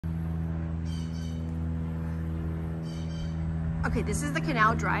Okay, this is the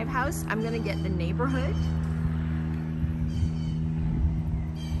Canal Drive house. I'm gonna get the neighborhood.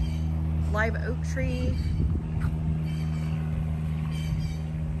 Live oak tree.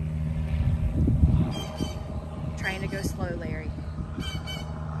 Trying to go slow, Larry.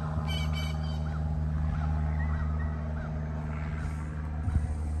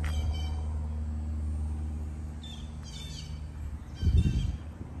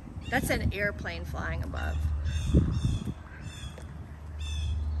 That's an airplane flying above.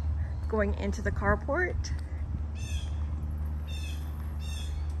 Going into the carport.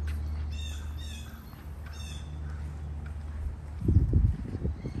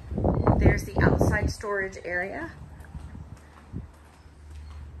 There's the outside storage area.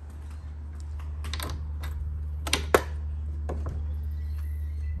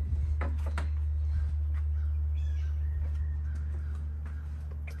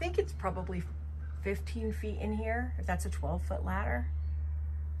 I think it's probably 15 feet in here, if that's a 12-foot ladder.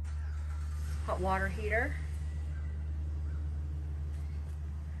 Hot water heater.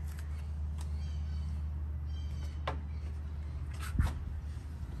 I'm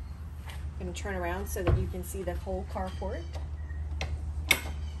going to turn around so that you can see the whole carport.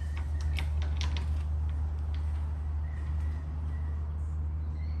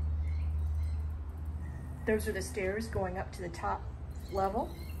 Those are the stairs going up to the top level.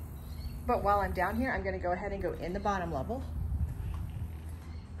 But while I'm down here, I'm going to go ahead and go in the bottom level.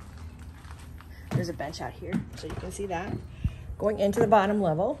 There's a bench out here, so you can see that. Going into the bottom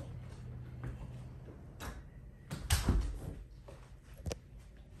level.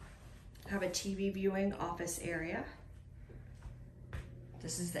 Have a TV viewing office area.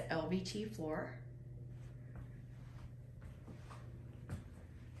 This is the LVT floor.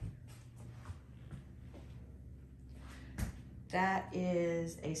 That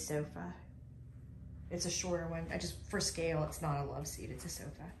is a sofa. It's a shorter one. For scale, it's not a love seat, it's a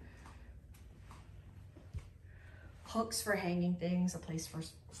sofa. Hooks for hanging things, a place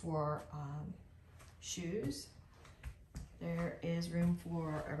for shoes. There is room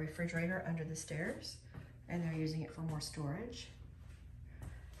for a refrigerator under the stairs, and they're using it for more storage.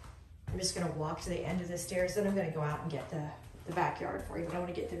 I'm just gonna walk to the end of the stairs, then I'm gonna go out and get the backyard for you, but I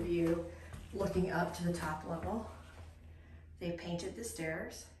wanna get the view looking up to the top level. They painted the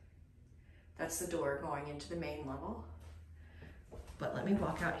stairs. That's the door going into the main level. But let me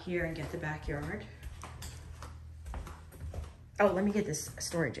walk out here and get the backyard. Oh, let me get this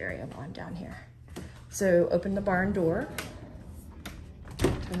storage area while I'm down here. So open the barn door.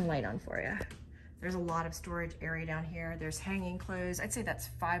 Turn the light on for you. There's a lot of storage area down here. There's hanging clothes. I'd say that's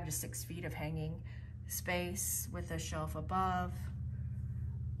 5 to 6 feet of hanging space with a shelf above.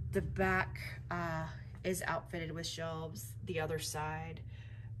 The back is outfitted with shelves. The other side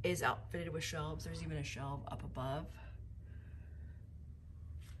is outfitted with shelves. There's even a shelf up above.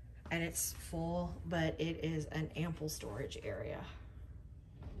 And it's full, but it is an ample storage area.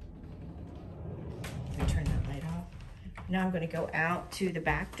 Let me turn that light off. Now I'm gonna go out to the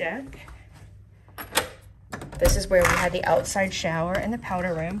back deck. This is where we had the outside shower and the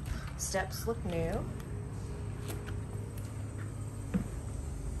powder room. Steps look new.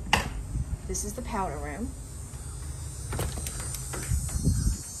 This is the powder room.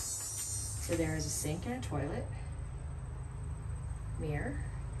 So there is a sink and a toilet. Mirror.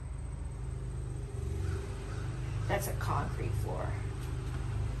 That's a concrete floor.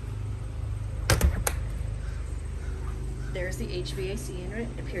 There's the HVAC unit.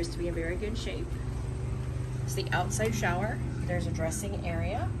 It appears to be in very good shape. It's the outside shower. There's a dressing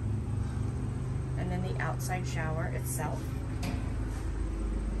area. And then the outside shower itself.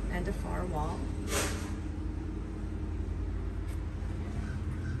 And a far wall.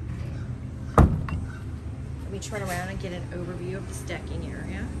 Let me turn around and get an overview of this decking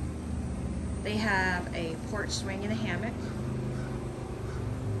area. They have a porch swing and a hammock,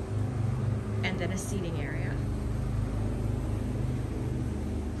 and then a seating area.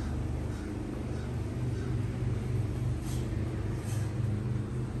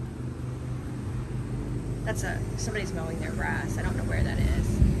 That's somebody's mowing their grass. I don't know where that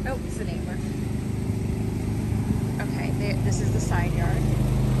is. Oh, it's the neighbor. Okay, this is the side yard.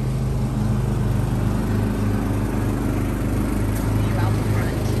 View out the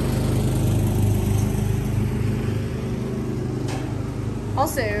front.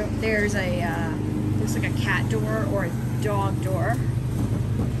 Also, there's a looks like a cat door or a dog door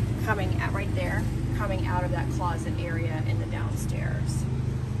coming out right there, coming out of that closet area in the downstairs.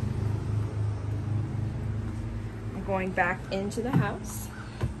 Going back into the house.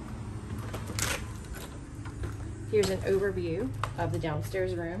 Here's an overview of the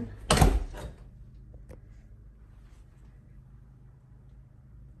downstairs room.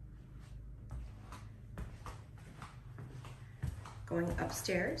 Going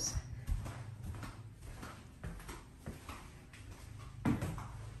upstairs.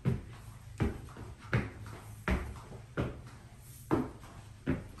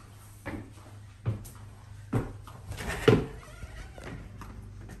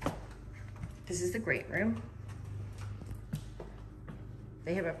 This is the great room.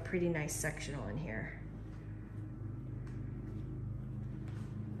 They have a pretty nice sectional in here.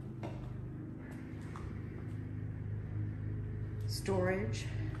 Storage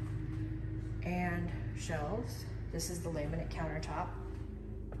and shelves. This is the laminate countertop.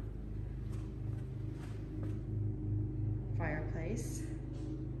 Fireplace.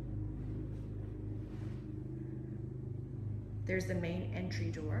 There's the main entry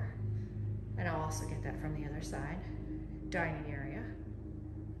door, and I'll also get that from the other side. Dining area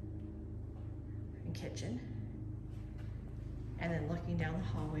and kitchen. And then looking down the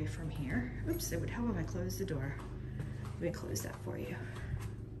hallway from here. Oops, it would help if I closed the door. Let me close that for you.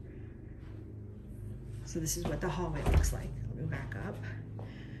 So this is what the hallway looks like. Let me back up.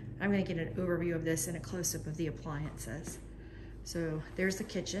 I'm gonna get an overview of this and a close-up of the appliances. So there's the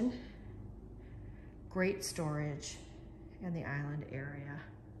kitchen, great storage, and the island area,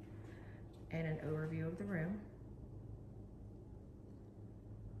 and an overview of the room.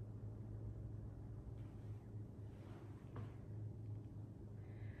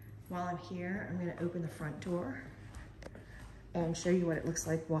 While I'm here, I'm gonna open the front door and show you what it looks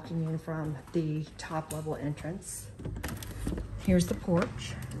like walking in from the top level entrance. Here's the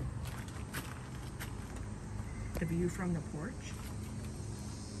porch. The view from the porch.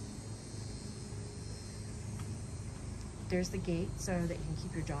 There's the gate so that you can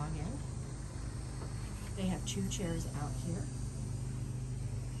keep your dog in. They have 2 chairs out here.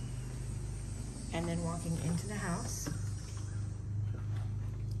 And then walking into the house,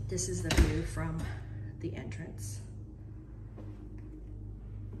 this is the view from the entrance.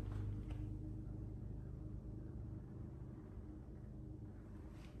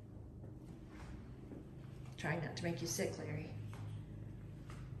 Trying not to make you sick, Larry.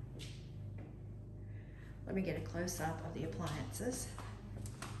 Let me get a close-up of the appliances.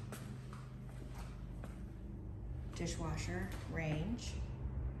 Dishwasher, range,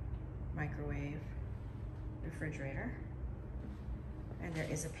 microwave, refrigerator, and there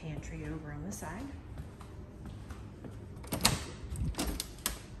is a pantry over on the side.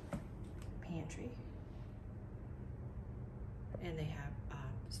 Pantry. And they have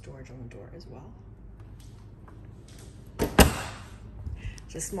storage on the door as well.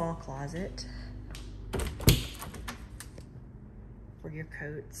 It's a small closet for your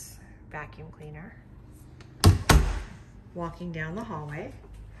coats, vacuum cleaner. Walking down the hallway,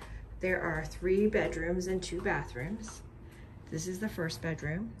 there are 3 bedrooms and 2 bathrooms. This is the first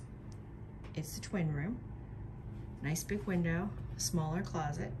bedroom. It's the twin room. Nice big window, smaller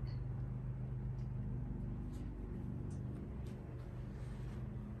closet.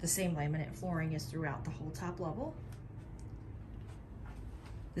 The same laminate flooring is throughout the whole top level.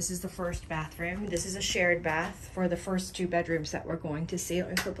 This is the first bathroom. This is a shared bath for the first 2 bedrooms that we're going to see. Let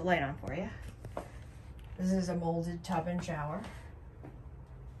me put the light on for you. This is a molded tub and shower.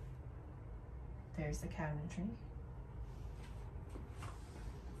 There's the cabinetry.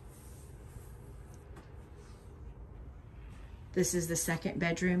 This is the second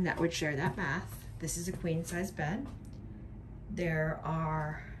bedroom that would share that bath. This is a queen size bed. There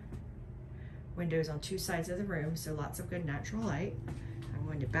are windows on 2 sides of the room, so lots of good natural light. I'm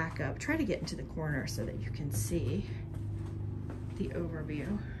going to back up, try to get into the corner so that you can see the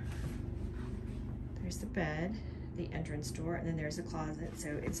overview. There's the bed, the entrance door, and then there's a closet.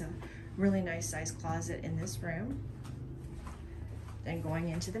 So it's a really nice size closet in this room. Then going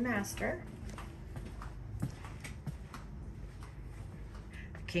into the master,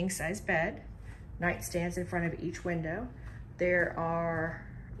 king size bed, nightstands in front of each window. There's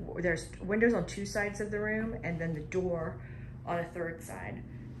windows on 2 sides of the room, and then the door on a 3rd side.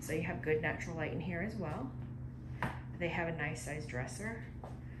 So you have good natural light in here as well. They have a nice size dresser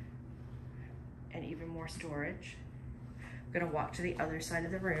and even more storage. I'm gonna walk to the other side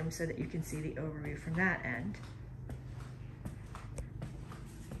of the room so that you can see the overview from that end.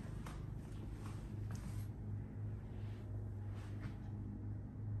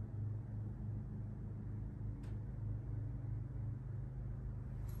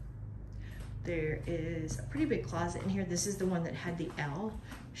 There is a pretty big closet in here. This is the one that had the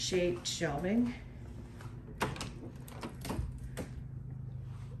L-shaped shelving.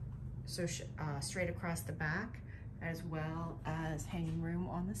 So straight across the back, as well as hanging room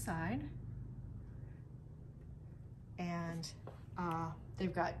on the side. And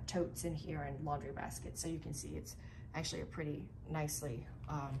they've got totes in here and laundry baskets, so you can see it's actually a pretty nicely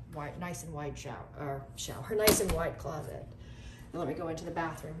wide, nice and wide nice and wide closet. Now let me go into the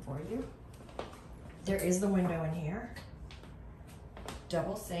bathroom for you. There is the window in here.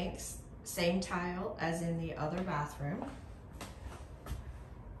 Double sinks, same tile as in the other bathroom.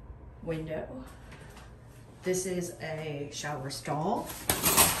 Window. This is a shower stall.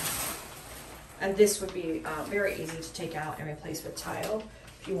 And this would be very easy to take out and replace with tile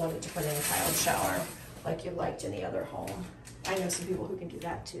if you wanted to put in a tiled shower like you liked in the other home. I know some people who can do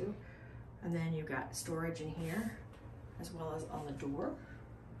that too. And then you've got storage in here as well as on the door.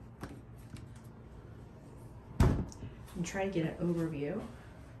 And try to get an overview.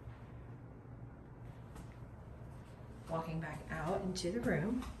 Walking back out into the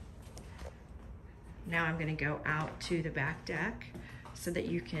room. Now I'm going to go out to the back deck so that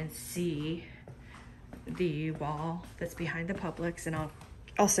you can see the wall that's behind the Publix, and I'll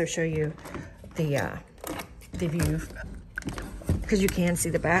also show you the view because you can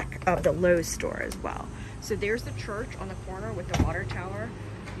see the back of the Lowe's store as well. So there's the church on the corner with the water tower.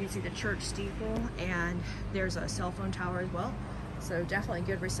 You can see the church steeple, and there's a cell phone tower as well. So definitely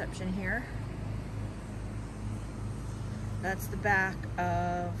good reception here. That's the back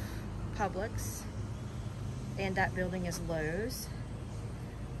of Publix, and that building is Lowe's.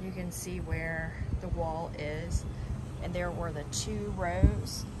 You can see where the wall is, and there were the 2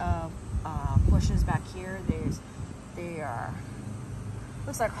 rows of bushes back here. They are,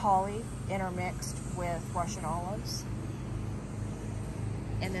 looks like holly intermixed with Russian olives.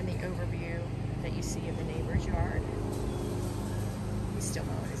 And then the overview that you see of the neighbor's yard. He's still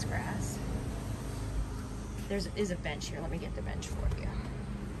mowing his grass. There is a bench here. Let me get the bench for you.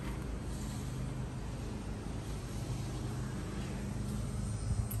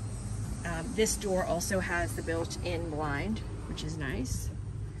 This door also has the built-in blind, which is nice.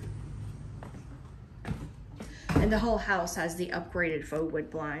 And the whole house has the upgraded faux wood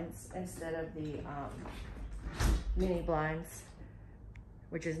blinds instead of the mini blinds,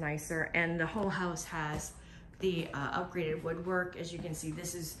 which is nicer. And the whole house has the upgraded woodwork. As you can see,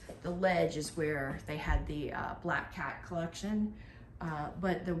 this is the ledge is where they had the Black Cat collection,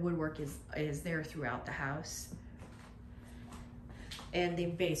 but the woodwork is there throughout the house. And the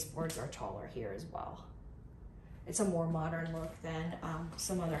baseboards are taller here as well. It's a more modern look than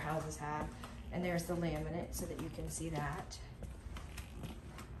some other houses have. And there's the laminate so that you can see that.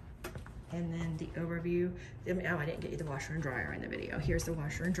 And then the overview. Oh, I didn't get you the washer and dryer in the video. Here's the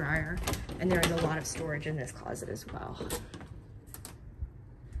washer and dryer. And there's a lot of storage in this closet as well.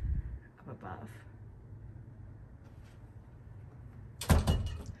 Up above.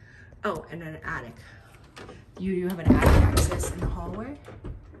 Oh, and an attic. You do have an attic access in the hallway.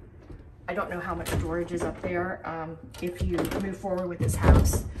 I don't know how much storage is up there. If you move forward with this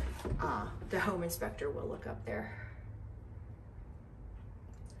house, the home inspector will look up there.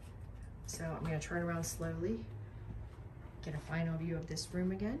 So I'm going to turn around slowly, get a final view of this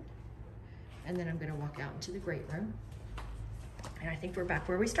room again, and then I'm going to walk out into the great room. And I think we're back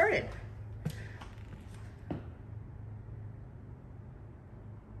where we started.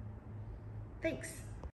 Thanks.